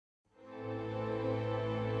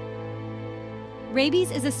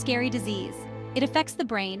Rabies is a scary disease. It affects the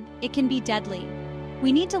brain. It can be deadly.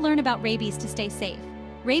 We need to learn about rabies to stay safe.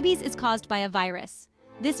 Rabies is caused by a virus.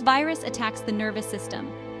 This virus attacks the nervous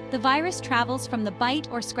system. The virus travels from the bite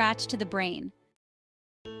or scratch to the brain.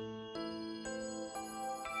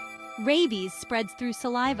 Rabies spreads through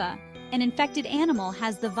saliva. An infected animal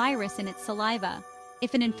has the virus in its saliva.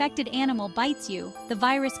 If an infected animal bites you, the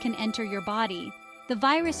virus can enter your body. The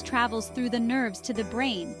virus travels through the nerves to the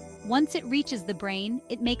brain. Once it reaches the brain,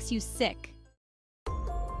 it makes you sick.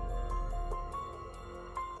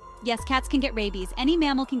 Yes, cats can get rabies. Any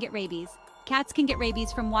mammal can get rabies. Cats can get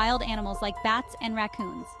rabies from wild animals like bats and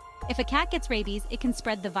raccoons. If a cat gets rabies, it can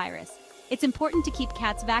spread the virus. It's important to keep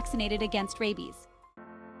cats vaccinated against rabies.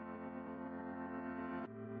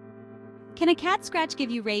 Can a cat scratch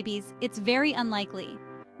give you rabies? It's very unlikely.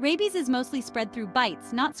 Rabies is mostly spread through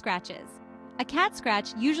bites, not scratches. A cat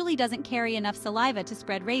scratch usually doesn't carry enough saliva to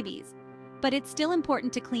spread rabies, but it's still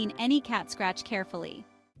important to clean any cat scratch carefully.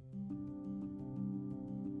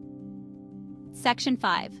 Section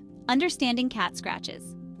 5. Understanding cat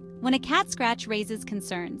scratches. When a cat scratch raises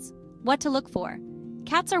concerns, what to look for.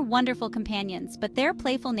 Cats are wonderful companions, but their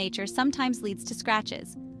playful nature sometimes leads to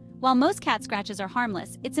scratches. While most cat scratches are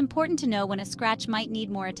harmless, it's important to know when a scratch might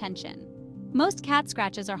need more attention. Most cat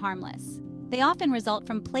scratches are harmless. They often result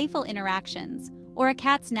from playful interactions or a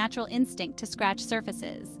cat's natural instinct to scratch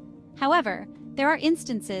surfaces. However, there are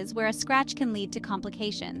instances where a scratch can lead to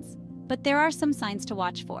complications. But there are some signs to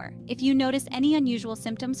watch for. If you notice any unusual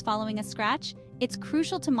symptoms following a scratch, it's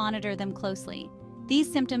crucial to monitor them closely.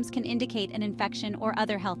 These symptoms can indicate an infection or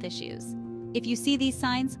other health issues. If you see these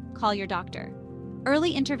signs, call your doctor.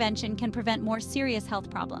 Early intervention can prevent more serious health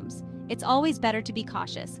problems. It's always better to be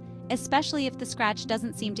cautious, especially if the scratch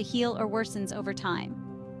doesn't seem to heal or worsens over time.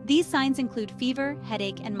 These signs include fever,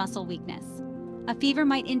 headache, and muscle weakness. A fever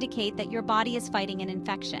might indicate that your body is fighting an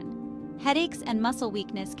infection. Headaches and muscle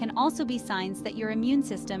weakness can also be signs that your immune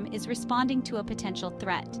system is responding to a potential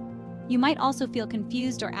threat. You might also feel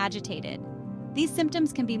confused or agitated. These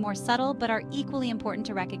symptoms can be more subtle but are equally important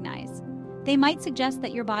to recognize. They might suggest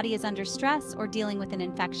that your body is under stress or dealing with an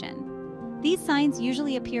infection. These signs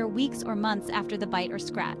usually appear weeks or months after the bite or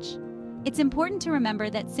scratch. It's important to remember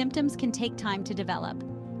that symptoms can take time to develop.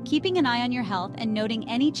 Keeping an eye on your health and noting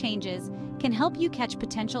any changes can help you catch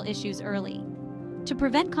potential issues early. To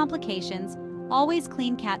prevent complications, always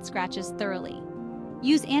clean cat scratches thoroughly.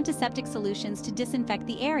 Use antiseptic solutions to disinfect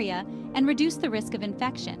the area and reduce the risk of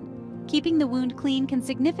infection. Keeping the wound clean can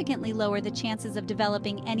significantly lower the chances of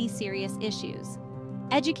developing any serious issues.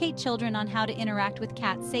 Educate children on how to interact with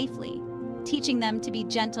cats safely. Teaching them to be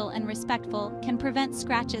gentle and respectful can prevent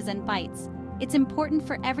scratches and bites. It's important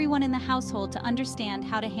for everyone in the household to understand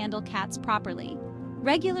how to handle cats properly.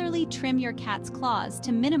 Regularly trim your cat's claws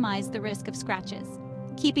to minimize the risk of scratches.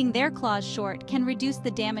 Keeping their claws short can reduce the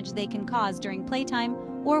damage they can cause during playtime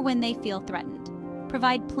or when they feel threatened.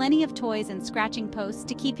 Provide plenty of toys and scratching posts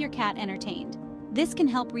to keep your cat entertained. This can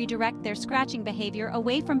help redirect their scratching behavior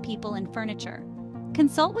away from people and furniture.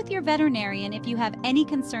 Consult with your veterinarian if you have any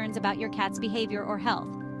concerns about your cat's behavior or health.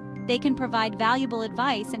 They can provide valuable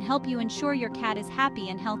advice and help you ensure your cat is happy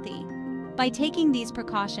and healthy. By taking these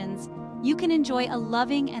precautions, you can enjoy a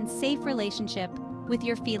loving and safe relationship with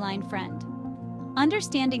your feline friend.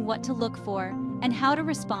 Understanding what to look for and how to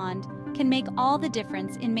respond can make all the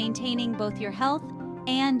difference in maintaining both your health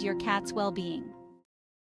and your cat's well-being.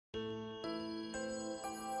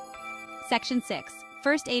 Section 6.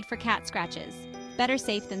 First aid for cat scratches. Better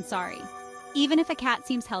safe than sorry. Even if a cat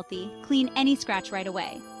seems healthy, clean any scratch right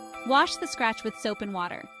away. Wash the scratch with soap and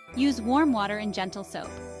water. Use warm water and gentle soap.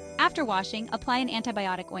 After washing, apply an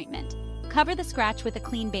antibiotic ointment. Cover the scratch with a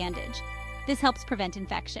clean bandage. This helps prevent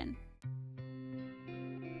infection.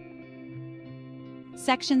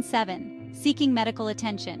 Section 7. Seeking medical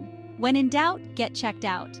attention. When in doubt, get checked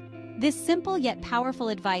out. This simple yet powerful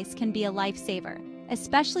advice can be a lifesaver,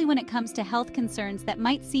 especially when it comes to health concerns that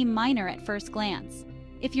might seem minor at first glance.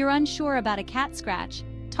 If you're unsure about a cat scratch,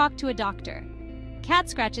 talk to a doctor. Cat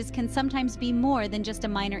scratches can sometimes be more than just a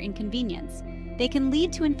minor inconvenience. They can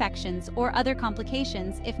lead to infections or other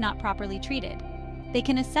complications if not properly treated. They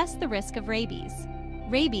can assess the risk of rabies.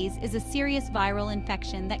 Rabies is a serious viral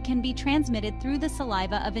infection that can be transmitted through the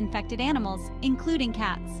saliva of infected animals, including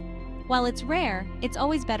cats. While it's rare, it's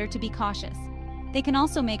always better to be cautious. They can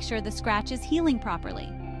also make sure the scratch is healing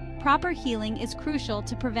properly. Proper healing is crucial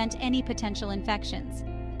to prevent any potential infections.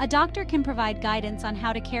 A doctor can provide guidance on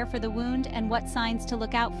how to care for the wound and what signs to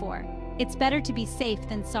look out for. It's better to be safe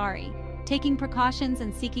than sorry. Taking precautions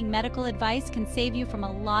and seeking medical advice can save you from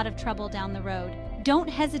a lot of trouble down the road. Don't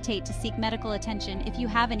hesitate to seek medical attention if you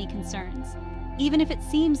have any concerns. Even if it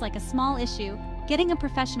seems like a small issue, getting a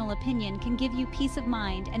professional opinion can give you peace of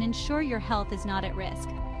mind and ensure your health is not at risk.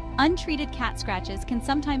 Untreated cat scratches can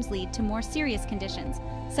sometimes lead to more serious conditions,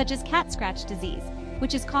 such as cat scratch disease,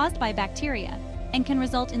 which is caused by bacteria and can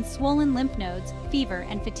result in swollen lymph nodes, fever,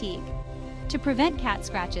 and fatigue. To prevent cat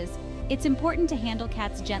scratches, it's important to handle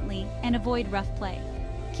cats gently and avoid rough play.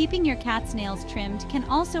 Keeping your cat's nails trimmed can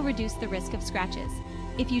also reduce the risk of scratches.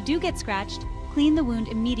 If you do get scratched, clean the wound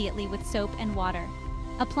immediately with soap and water.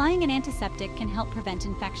 Applying an antiseptic can help prevent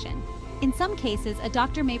infection. In some cases, a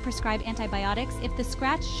doctor may prescribe antibiotics if the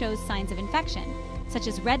scratch shows signs of infection, such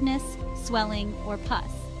as redness, swelling, or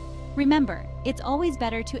pus. Remember, it's always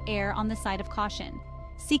better to err on the side of caution.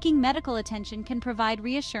 Seeking medical attention can provide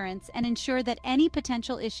reassurance and ensure that any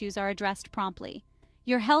potential issues are addressed promptly.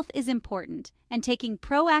 Your health is important, and taking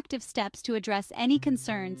proactive steps to address any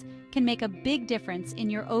concerns can make a big difference in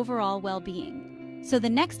your overall well-being. So the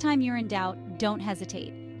next time you're in doubt, don't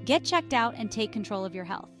hesitate. Get checked out and take control of your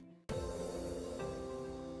health.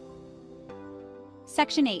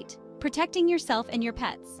 Section 8. Protecting yourself and your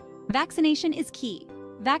pets. Vaccination is key.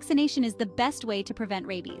 Vaccination is the best way to prevent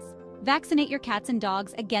rabies. Vaccinate your cats and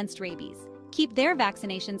dogs against rabies. Keep their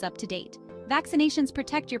vaccinations up to date. Vaccinations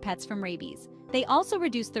protect your pets from rabies. They also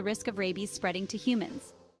reduce the risk of rabies spreading to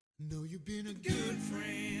humans. Know you've been a good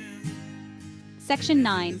friend. Section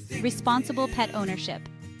 9. Responsible pet ownership.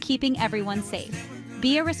 Keeping everyone safe.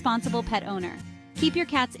 Be a responsible pet owner. Keep your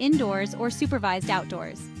cats indoors or supervised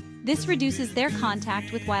outdoors. This reduces their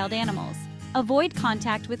contact with wild animals. Avoid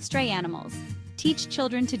contact with stray animals. Teach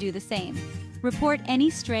children to do the same. Report any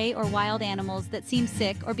stray or wild animals that seem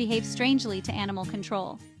sick or behave strangely to animal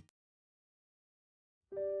control.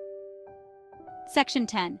 Section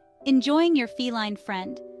 10. Enjoying your feline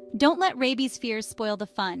friend. Don't let rabies fears spoil the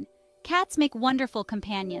fun. Cats make wonderful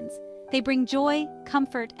companions. They bring joy,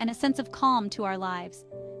 comfort, and a sense of calm to our lives.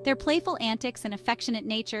 Their playful antics and affectionate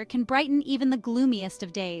nature can brighten even the gloomiest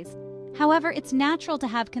of days. However, it's natural to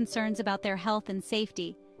have concerns about their health and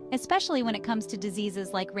safety, especially when it comes to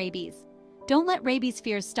diseases like rabies. Don't let rabies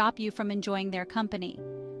fears stop you from enjoying their company.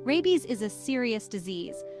 Rabies is a serious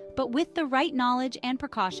disease, but with the right knowledge and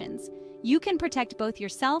precautions, you can protect both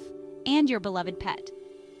yourself and your beloved pet.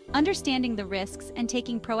 Understanding the risks and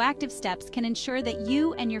taking proactive steps can ensure that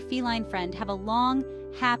you and your feline friend have a long,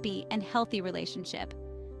 happy, and healthy relationship.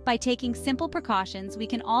 By taking simple precautions, we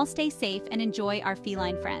can all stay safe and enjoy our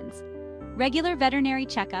feline friends. Regular veterinary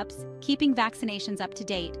checkups, keeping vaccinations up to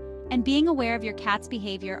date, and being aware of your cat's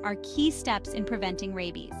behavior are key steps in preventing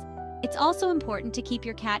rabies. It's also important to keep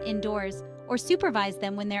your cat indoors or supervise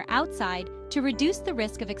them when they're outside to reduce the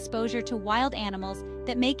risk of exposure to wild animals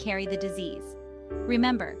that may carry the disease.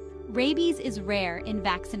 Remember, rabies is rare in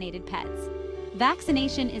vaccinated pets.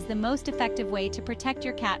 Vaccination is the most effective way to protect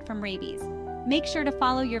your cat from rabies. Make sure to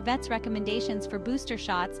follow your vet's recommendations for booster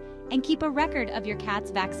shots and keep a record of your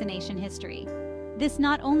cat's vaccination history. This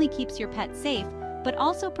not only keeps your pet safe, but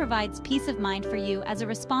also provides peace of mind for you as a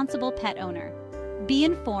responsible pet owner. Be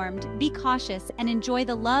informed, be cautious, and enjoy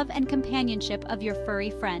the love and companionship of your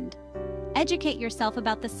furry friend. Educate yourself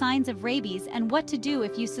about the signs of rabies and what to do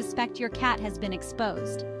if you suspect your cat has been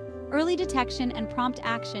exposed. Early detection and prompt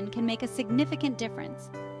action can make a significant difference.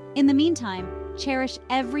 In the meantime, cherish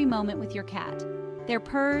every moment with your cat. Their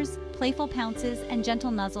purrs, playful pounces, and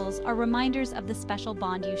gentle nuzzles are reminders of the special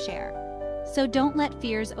bond you share. So don't let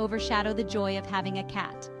fears overshadow the joy of having a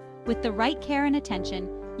cat. With the right care and attention,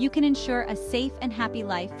 you can ensure a safe and happy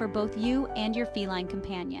life for both you and your feline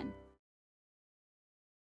companion.